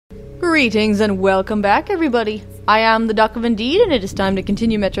Greetings and welcome back, everybody. I am the Duck of Indeed, and it is time to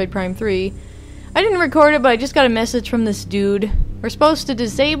continue Metroid Prime 3. I didn't record it, but I just got a message from this dude. We're supposed to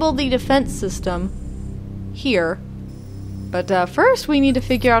disable the defense system here. But first we need to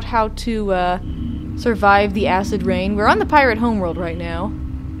figure out how to survive the acid rain. We're on the pirate homeworld right now.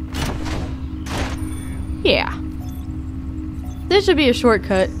 Yeah. This should be a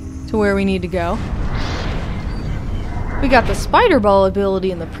shortcut to where we need to go. We got the spider ball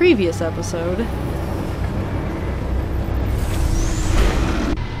ability in the previous episode.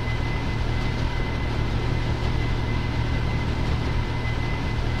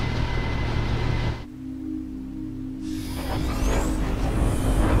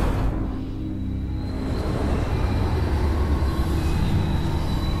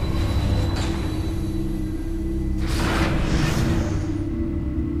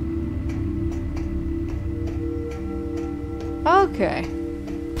 Okay.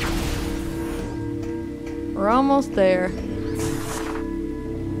 We're almost there.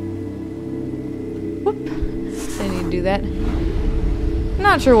 Whoop. Didn't need to do that.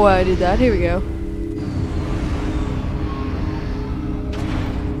 Not sure why I did that. Here we go.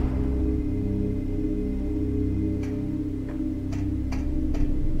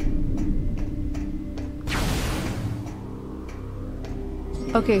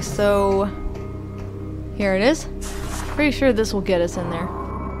 Okay, so here it is. Pretty sure this will get us in there.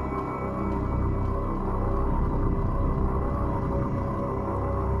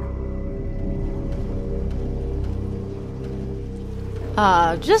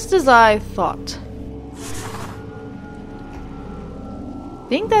 Just as I thought.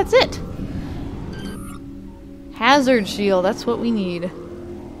 Think that's it. Hazard shield, that's what we need.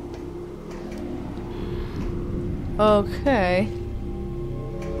 Okay.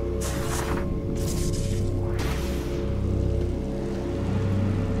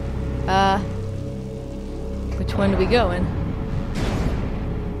 Which one do we go in?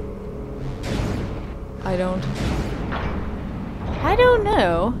 I don't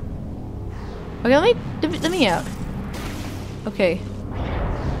know. Okay, let me out. Okay.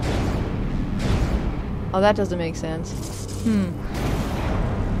 Oh, that doesn't make sense.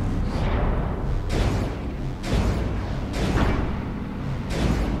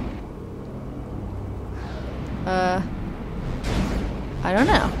 I don't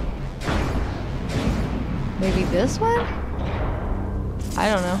know. Maybe this one? I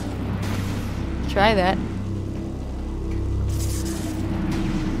don't know. Try that.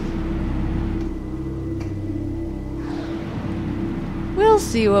 We'll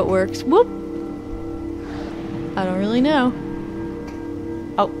see what works. Whoop! I don't really know.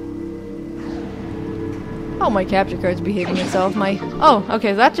 Oh, my capture card's behaving itself. Oh,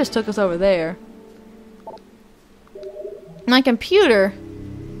 okay, that just took us over there. My computer,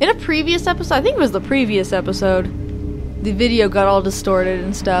 in a previous episode, I think it was the previous episode, the video got all distorted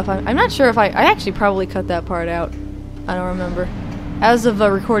and stuff. I'm not sure if I actually probably cut that part out. I don't remember. As of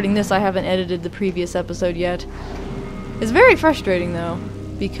recording this, I haven't edited the previous episode yet. It's very frustrating though,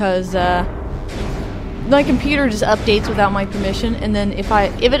 because my computer just updates without my permission, and then if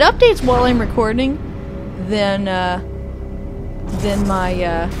it updates while I'm recording, then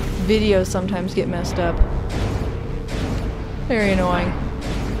my videos sometimes get messed up. Very annoying.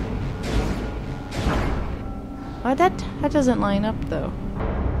 Why that doesn't line up though.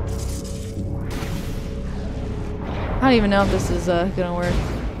 I don't even know if this is gonna work.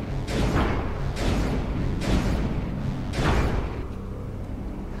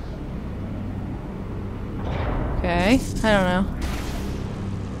 Okay, I don't know.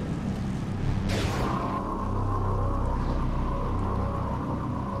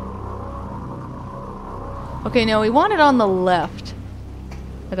 Okay, no, we want it on the left.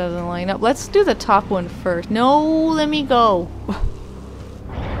 That doesn't line up. Let's do the top one first. No, let me go.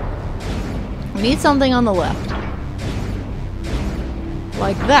 We need something on the left.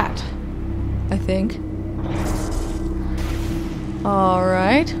 Like that, I think.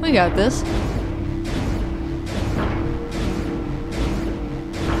 Alright, we got this.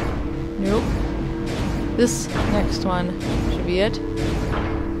 Nope. This next one should be it.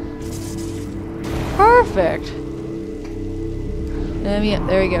 Perfect! Yeah,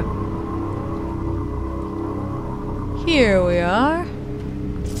 there we go. Here we are.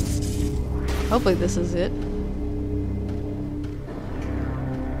 Hopefully this is it.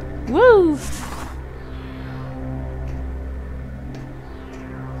 Woo!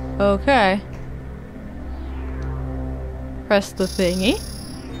 Okay. Press the thingy.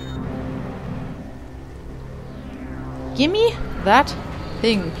 Gimme that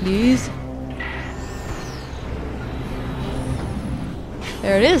thing, please.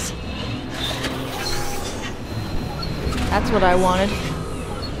 There it is. That's what I wanted.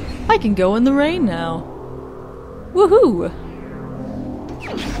 I can go in the rain now. Woohoo!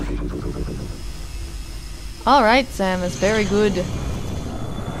 Alright, Samus, very good.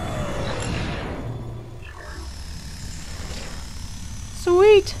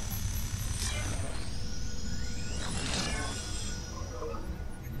 Sweet!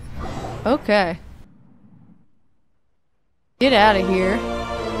 Okay. Get out of here.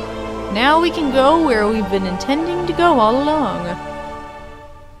 Now we can go where we've been intending to go all along.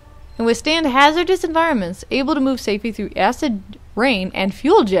 And withstand hazardous environments, able to move safely through acid, rain, and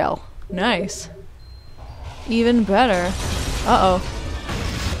fuel gel. Nice. Even better. Uh-oh.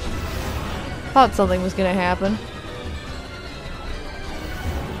 Thought something was gonna happen.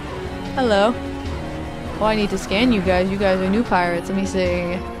 Hello. Oh, I need to scan you guys. You guys are new pirates. Let me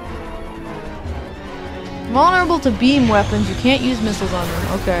see. Vulnerable to beam weapons. You can't use missiles on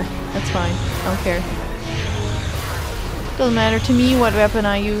them. Okay. That's fine. I don't care. Doesn't matter to me what weapon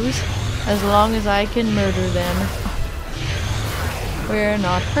I use, as long as I can murder them. We're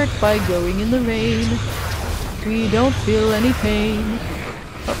not hurt by going in the rain. We don't feel any pain.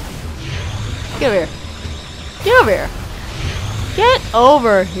 Oh. Get over here. Get over here. Get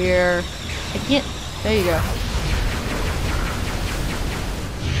over here. I can't. There you go.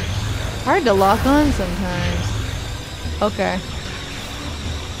 Hard to lock on sometimes. Okay.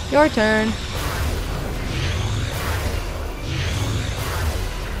 Your turn.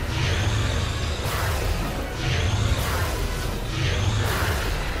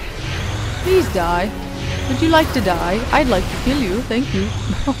 Please die. Would you like to die? I'd like to kill you. Thank you.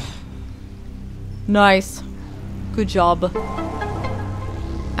 Nice. Good job.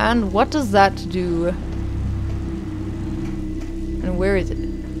 And what does that do? And where is it?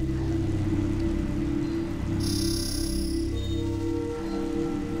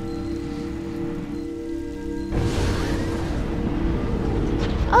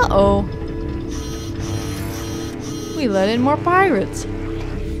 Uh-oh. We let in more pirates.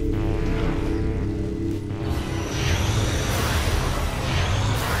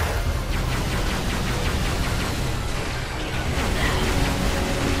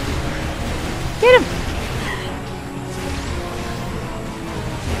 Get him!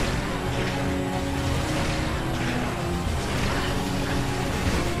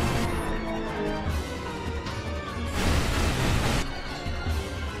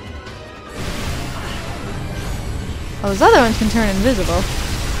 Oh, those other ones can turn invisible.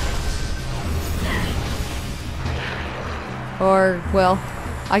 Or, well,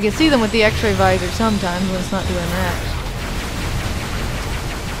 I can see them with the X-ray visor sometimes when it's not doing that.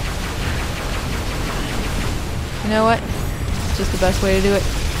 You know what? It's just the best way to do it.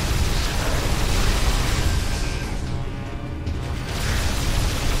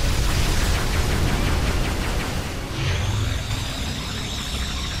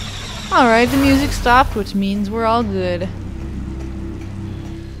 Alright, the music stopped, which means we're all good.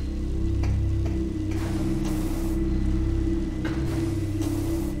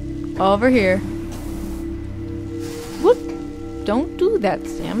 Over here. Whoop! Don't do that,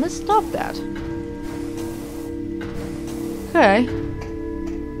 Samus. Stop that. Okay.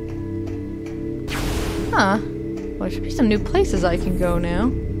 Huh. Well, there should be some new places I can go now.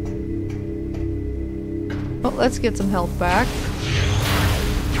 Well, let's get some health back.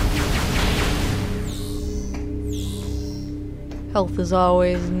 Health is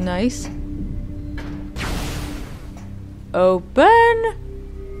always nice. Open!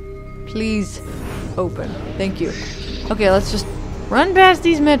 Please, open. Thank you. Okay, let's just run past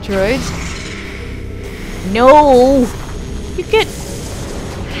these Metroids. No! You get...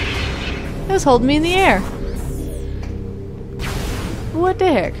 It was holding me in the air. What the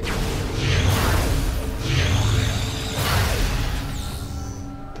heck?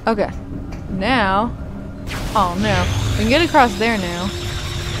 Okay. Now... Oh no. We can get across there now.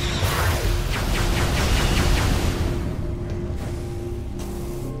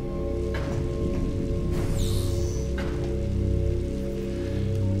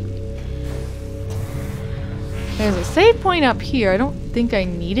 There's a save point up here. I don't think I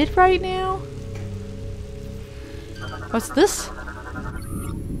need it right now. What's this?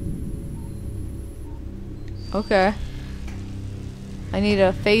 Okay. I need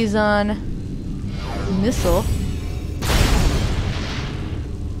a phazon missile.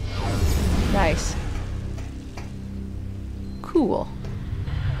 Nice. Cool.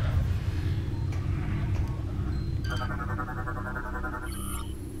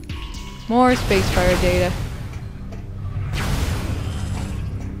 More Spacefire data.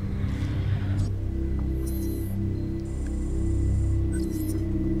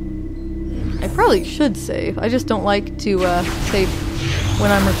 I probably should save. I just don't like to save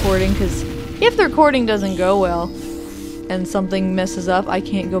when I'm recording, because if the recording doesn't go well and something messes up, I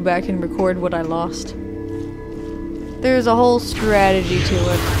can't go back and record what I lost. There's a whole strategy to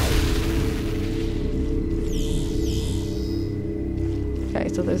it. Okay,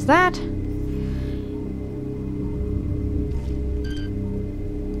 so there's that.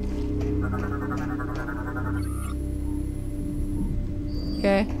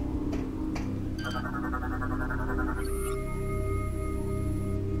 Okay.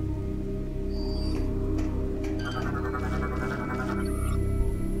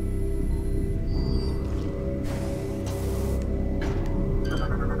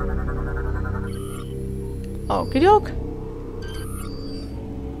 Okie doke.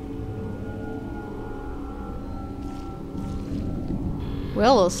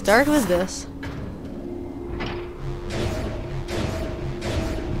 Well, we'll start with this.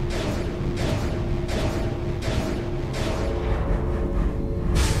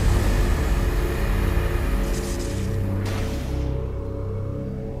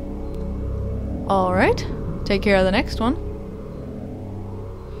 Alright, take care of the next one.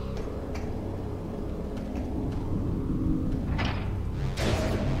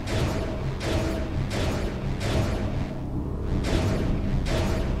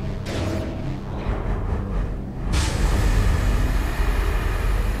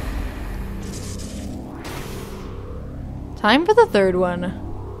 Time for the third one.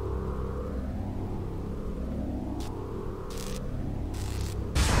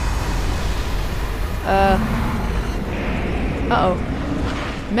 Uh-oh.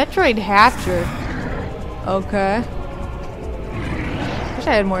 Metroid Hatcher. Okay. Wish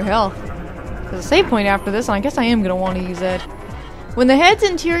I had more health. There's a save point after this, and I guess I am gonna want to use that. When the head's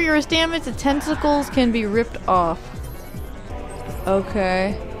interior is damaged, the tentacles can be ripped off.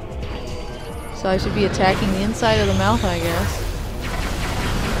 Okay. So I should be attacking the inside of the mouth, I guess.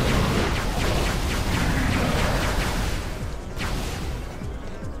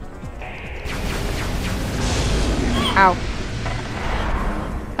 Ow.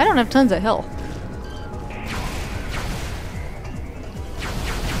 I don't have tons of health.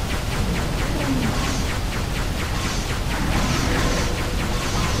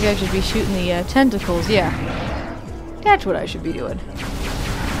 Maybe I should be shooting the tentacles, yeah. That's what I should be doing.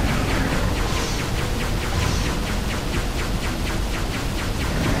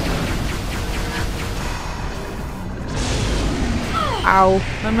 Ow.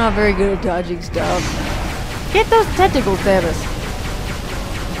 I'm not very good at dodging stuff. Get those tentacles, Davis.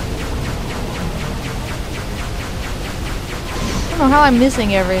 I don't know how I'm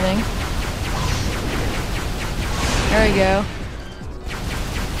missing everything. There we go.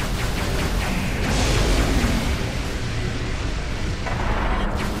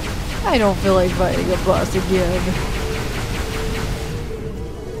 I don't feel like fighting a boss again.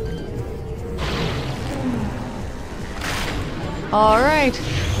 Alright,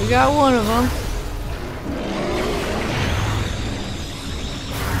 we got one of them.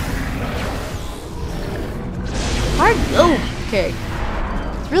 Hard. Oh, okay.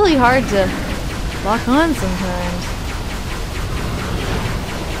 It's really hard to lock on sometimes.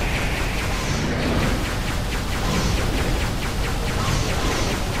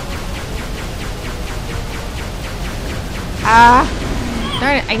 Ah!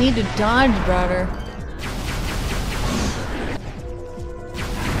 Darn it, I need to dodge better.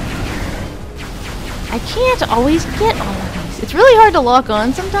 I can't always get all of these. It's really hard to lock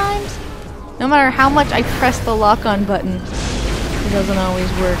on sometimes. No matter how much I press the lock on button, it doesn't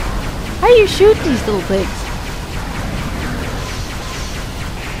always work. How do you shoot these little pigs?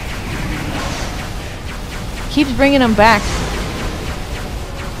 Keeps bringing them back.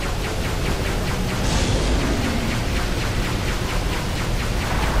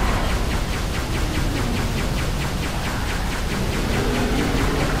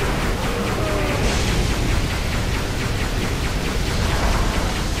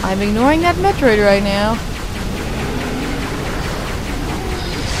 I'm ignoring that Metroid right now.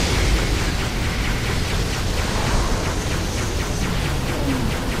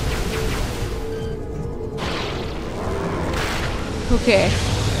 Okay.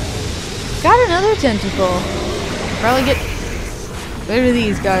 Got another tentacle. Probably get rid of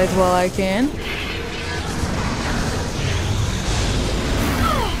these guys while I can.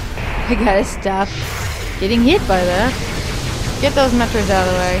 I gotta stop getting hit by that. Get those Metroids out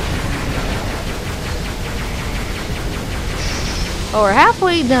of the way. Oh, we're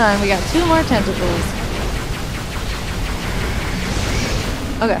halfway done. We got 2 more tentacles.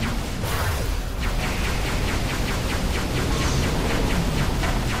 Okay.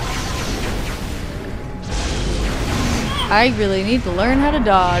 I really need to learn how to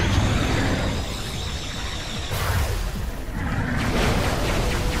dodge.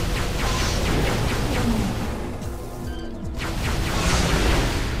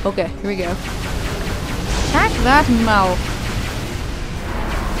 Okay, here we go. Attack that mouth.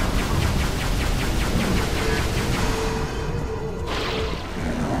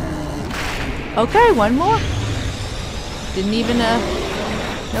 Okay, one more. Didn't even,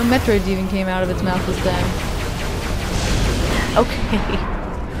 no Metroids even came out of its mouth this time. Okay.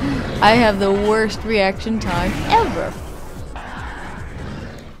 I have the worst reaction time ever.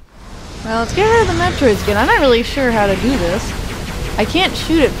 Well, let's get rid of the Metroids again. I'm not really sure how to do this. I can't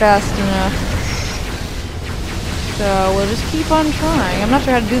shoot it fast enough. So we'll just keep on trying. I'm not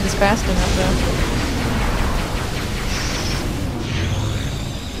sure how to do this fast enough though.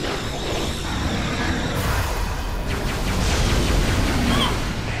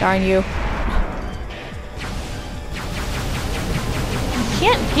 Darn you. I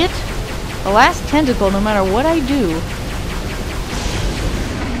can't get the last tentacle no matter what I do.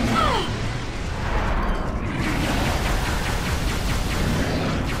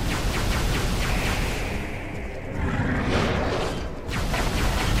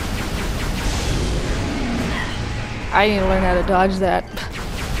 I need to learn how to dodge that.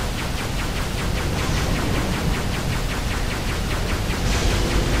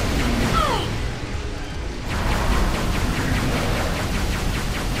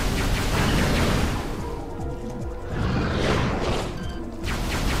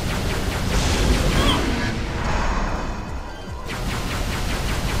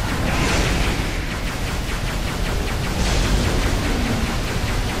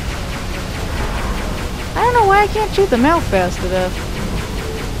 I can't shoot the mouth fast enough.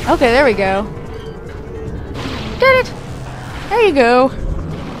 Okay, there we go. Did it! There you go.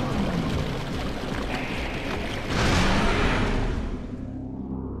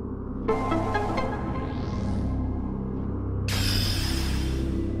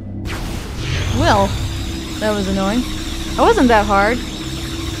 Well, that was annoying. It wasn't that hard.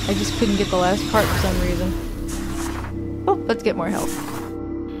 I just couldn't get the last part for some reason. Oh, let's get more health.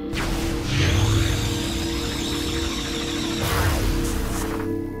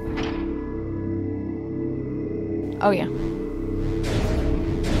 Oh yeah.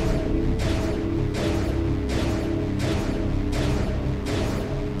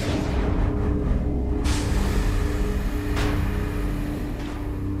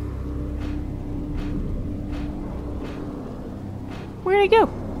 Where'd I go?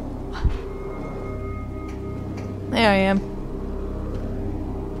 There I am.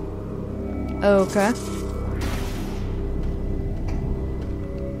 Okay.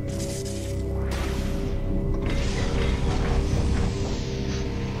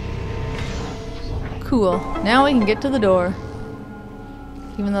 Cool. Now we can get to the door.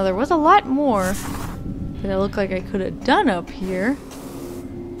 Even though there was a lot more that it looked like I could have done up here.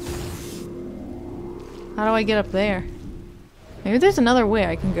 How do I get up there? Maybe there's another way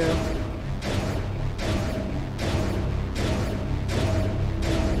I can go.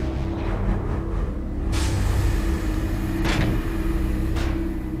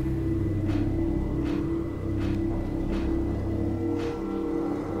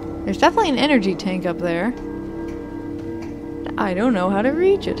 There's definitely an energy tank up there. I don't know how to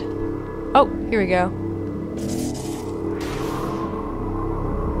reach it. Oh, here we go.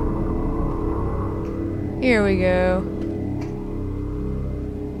 Here we go.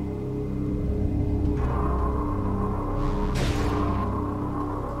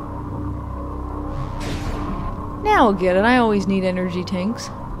 Now I'll get it. I always need energy tanks.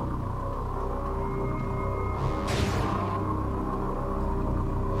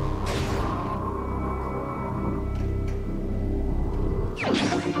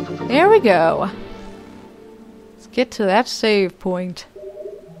 There we go. Let's get to that save point.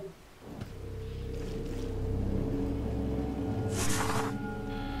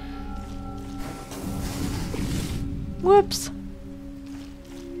 Whoops.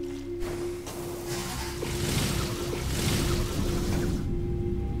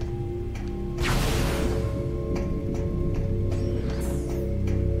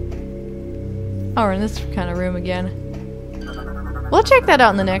 Oh, we're in this kind of room again. We'll check that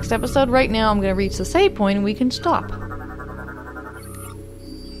out in the next episode. Right now, I'm going to reach the save point and we can stop.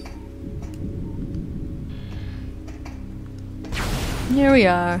 Here we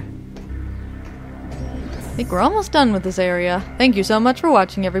are. I think we're almost done with this area. Thank you so much for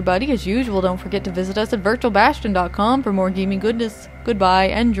watching, everybody. As usual, don't forget to visit us at virtualbastion.com for more gaming goodness. Goodbye,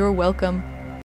 and you're welcome.